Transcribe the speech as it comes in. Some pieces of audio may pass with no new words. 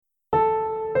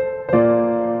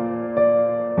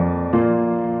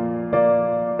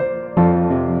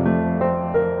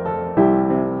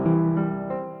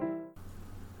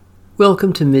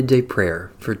Welcome to Midday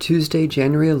Prayer for Tuesday,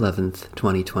 January 11th,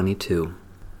 2022.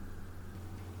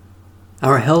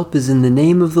 Our help is in the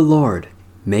name of the Lord,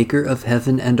 Maker of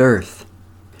heaven and earth.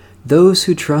 Those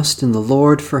who trust in the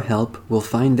Lord for help will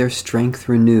find their strength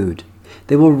renewed.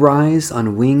 They will rise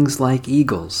on wings like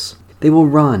eagles. They will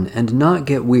run and not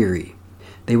get weary.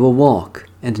 They will walk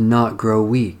and not grow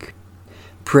weak.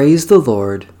 Praise the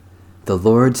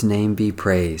Lord's name be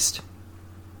praised.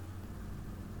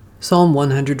 Psalm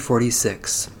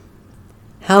 146.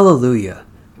 Hallelujah!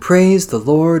 Praise the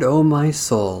Lord, O my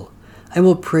soul. I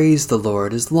will praise the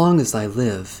Lord as long as I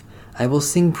live. I will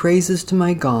sing praises to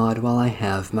my God while I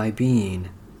have my being.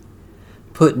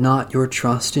 Put not your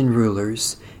trust in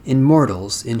rulers, in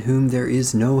mortals in whom there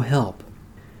is no help.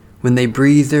 When they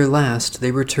breathe their last, they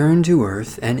return to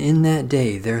earth, and in that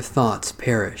day their thoughts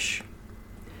perish.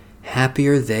 Happy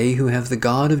are they who have the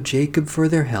God of Jacob for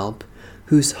their help,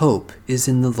 whose hope is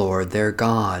in the Lord their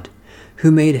God,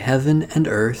 who made heaven and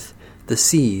earth, the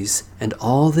seas, and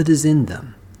all that is in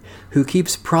them, who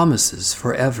keeps promises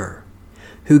forever,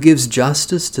 who gives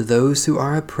justice to those who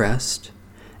are oppressed,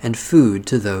 and food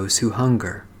to those who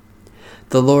hunger.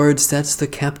 The Lord sets the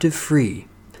captive free.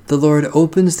 The Lord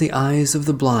opens the eyes of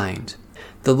the blind.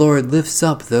 The Lord lifts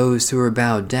up those who are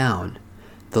bowed down.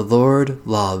 The Lord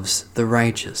loves the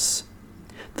righteous.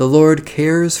 The Lord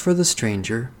cares for the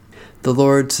stranger. The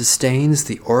Lord sustains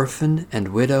the orphan and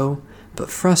widow, but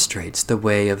frustrates the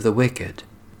way of the wicked.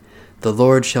 The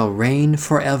Lord shall reign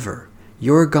forever,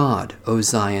 your God, O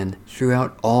Zion,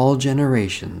 throughout all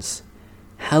generations.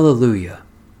 Hallelujah!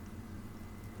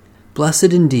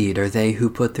 Blessed indeed are they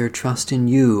who put their trust in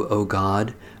you, O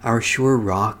God, our sure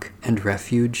rock and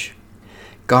refuge.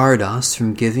 Guard us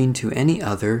from giving to any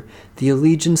other the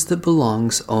allegiance that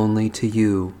belongs only to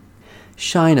you.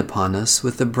 Shine upon us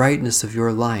with the brightness of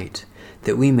your light,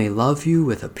 that we may love you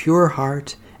with a pure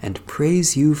heart and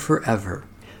praise you forever,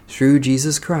 through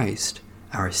Jesus Christ,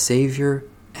 our Savior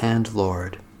and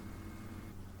Lord.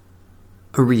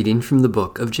 A reading from the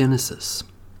book of Genesis.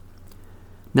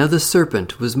 Now the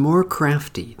serpent was more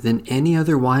crafty than any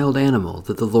other wild animal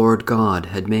that the Lord God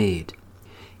had made.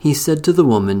 He said to the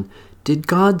woman, "Did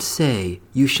God say,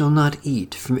 'You shall not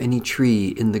eat from any tree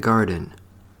in the garden'?"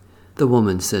 The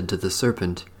woman said to the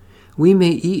serpent, "We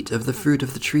may eat of the fruit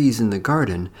of the trees in the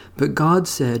garden, but God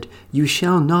said, 'You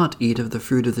shall not eat of the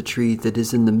fruit of the tree that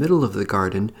is in the middle of the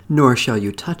garden, nor shall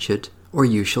you touch it, or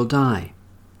you shall die.'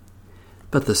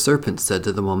 But the serpent said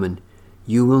to the woman,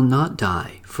 'You will not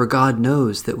die, for God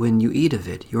knows that when you eat of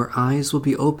it, your eyes will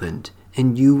be opened,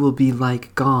 and you will be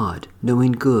like God,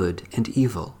 knowing good and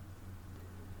evil.'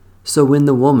 So when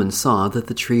the woman saw that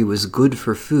the tree was good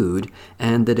for food,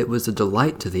 and that it was a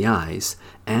delight to the eyes,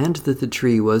 and that the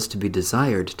tree was to be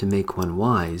desired to make one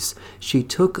wise, she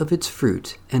took of its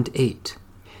fruit and ate.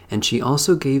 And she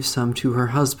also gave some to her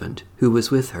husband, who was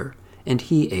with her, and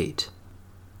he ate.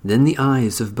 Then the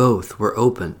eyes of both were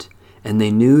opened, and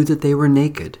they knew that they were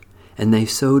naked, and they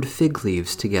sewed fig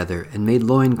leaves together and made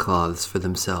loincloths for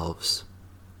themselves.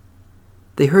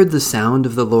 They heard the sound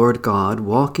of the Lord God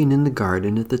walking in the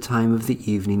garden at the time of the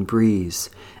evening breeze,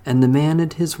 and the man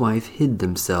and his wife hid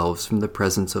themselves from the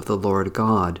presence of the Lord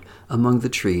God among the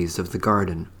trees of the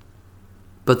garden.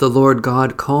 But the Lord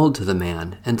God called to the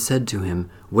man and said to him,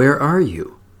 "Where are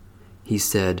you?" He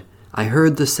said, "I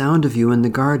heard the sound of you in the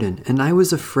garden, and I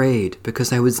was afraid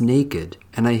because I was naked,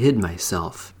 and I hid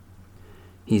myself."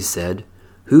 He said,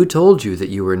 "Who told you that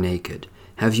you were naked?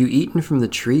 Have you eaten from the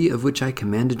tree of which I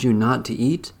commanded you not to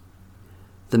eat?"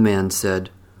 The man said,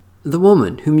 "The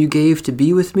woman whom you gave to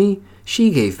be with me,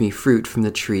 she gave me fruit from the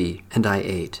tree, and I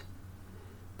ate."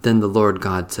 Then the Lord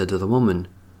God said to the woman,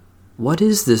 "What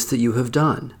is this that you have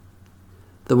done?"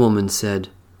 The woman said,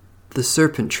 "The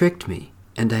serpent tricked me,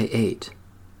 and I ate."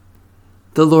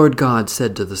 The Lord God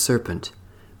said to the serpent,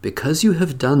 "Because you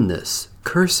have done this,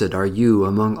 cursed are you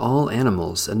among all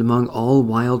animals and among all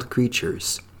wild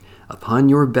creatures. Upon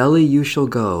your belly you shall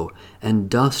go, and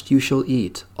dust you shall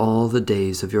eat all the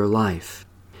days of your life.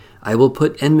 I will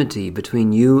put enmity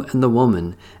between you and the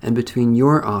woman, and between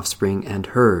your offspring and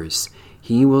hers.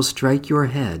 He will strike your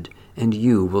head, and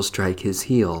you will strike his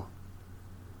heel."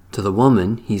 To the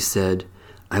woman he said,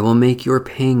 "I will make your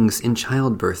pangs in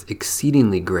childbirth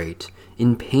exceedingly great.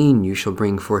 In pain you shall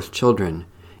bring forth children.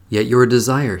 Yet your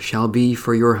desire shall be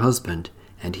for your husband,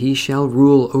 and he shall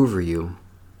rule over you."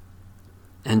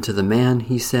 And to the man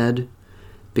he said,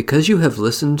 "Because you have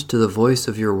listened to the voice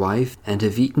of your wife, and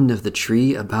have eaten of the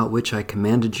tree about which I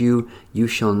commanded you, you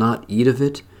shall not eat of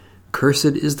it. Cursed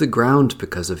is the ground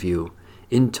because of you.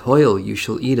 In toil you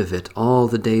shall eat of it all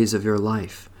the days of your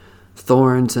life.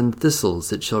 Thorns and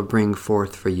thistles it shall bring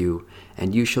forth for you,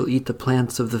 and you shall eat the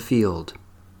plants of the field.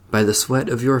 By the sweat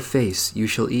of your face you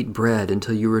shall eat bread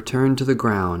until you return to the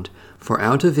ground, for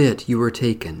out of it you were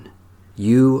taken.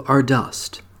 You are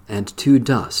dust, and to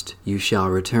dust you shall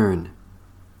return.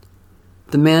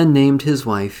 The man named his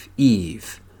wife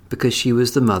Eve, because she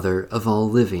was the mother of all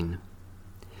living.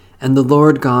 And the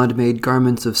Lord God made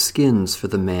garments of skins for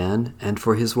the man and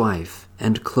for his wife,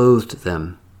 and clothed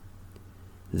them.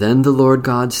 Then the Lord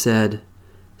God said,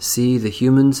 See, the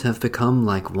humans have become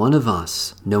like one of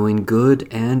us, knowing good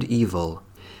and evil.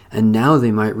 And now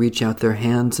they might reach out their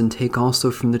hands and take also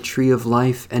from the tree of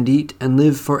life and eat and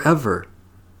live forever.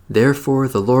 Therefore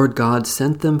the Lord God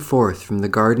sent them forth from the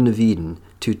Garden of Eden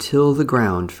to till the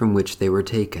ground from which they were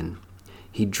taken.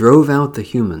 He drove out the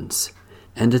humans,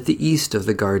 and at the east of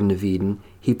the Garden of Eden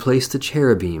he placed a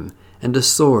cherubim and a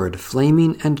sword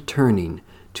flaming and turning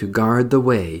to guard the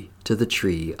way to the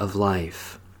tree of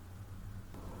life.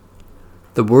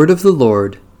 The word of the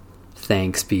Lord.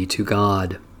 Thanks be to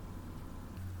God.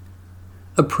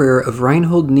 A prayer of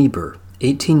Reinhold Niebuhr,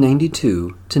 1892 to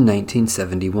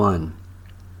 1971.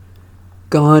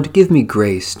 God, give me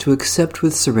grace to accept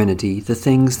with serenity the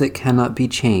things that cannot be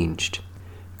changed,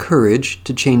 courage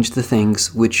to change the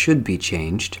things which should be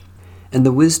changed, and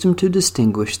the wisdom to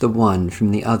distinguish the one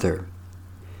from the other.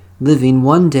 Living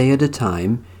one day at a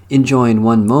time, enjoying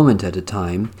one moment at a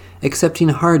time, accepting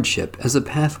hardship as a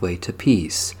pathway to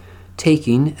peace,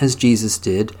 taking, as Jesus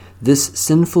did, this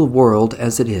sinful world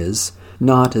as it is,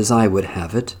 not as I would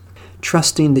have it,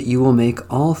 trusting that you will make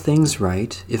all things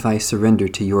right if I surrender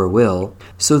to your will,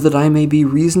 so that I may be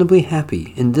reasonably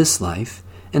happy in this life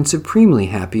and supremely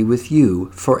happy with you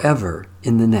forever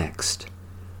in the next.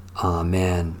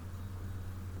 Amen.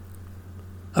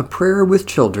 A prayer with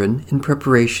children in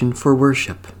preparation for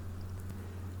worship.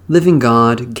 Living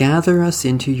God, gather us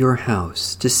into your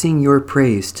house to sing your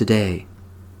praise today.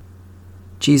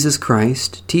 Jesus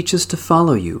Christ, teach us to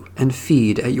follow you and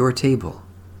feed at your table.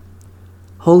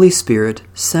 Holy Spirit,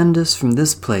 send us from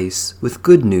this place with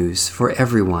good news for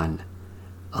everyone.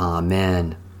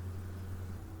 Amen.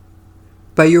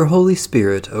 By your Holy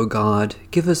Spirit, O God,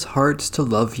 give us hearts to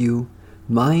love you,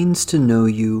 minds to know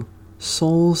you,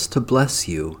 souls to bless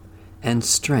you, and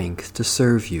strength to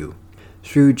serve you.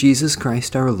 Through Jesus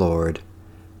Christ our Lord.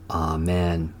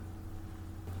 Amen.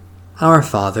 Our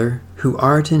Father, who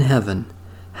art in heaven,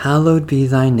 hallowed be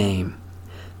thy name.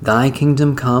 Thy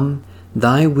kingdom come,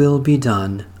 thy will be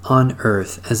done, on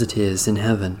earth as it is in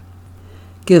heaven.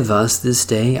 Give us this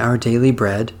day our daily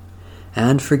bread,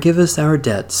 and forgive us our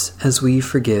debts as we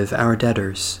forgive our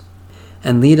debtors.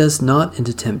 And lead us not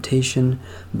into temptation,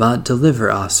 but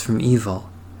deliver us from evil.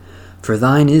 For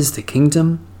thine is the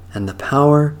kingdom, and the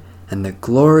power, and the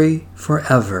glory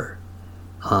forever.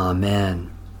 Amen.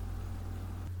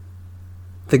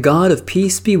 The God of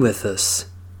peace be with us.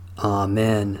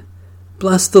 Amen.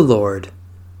 Bless the Lord.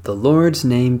 The Lord's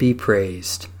name be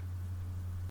praised.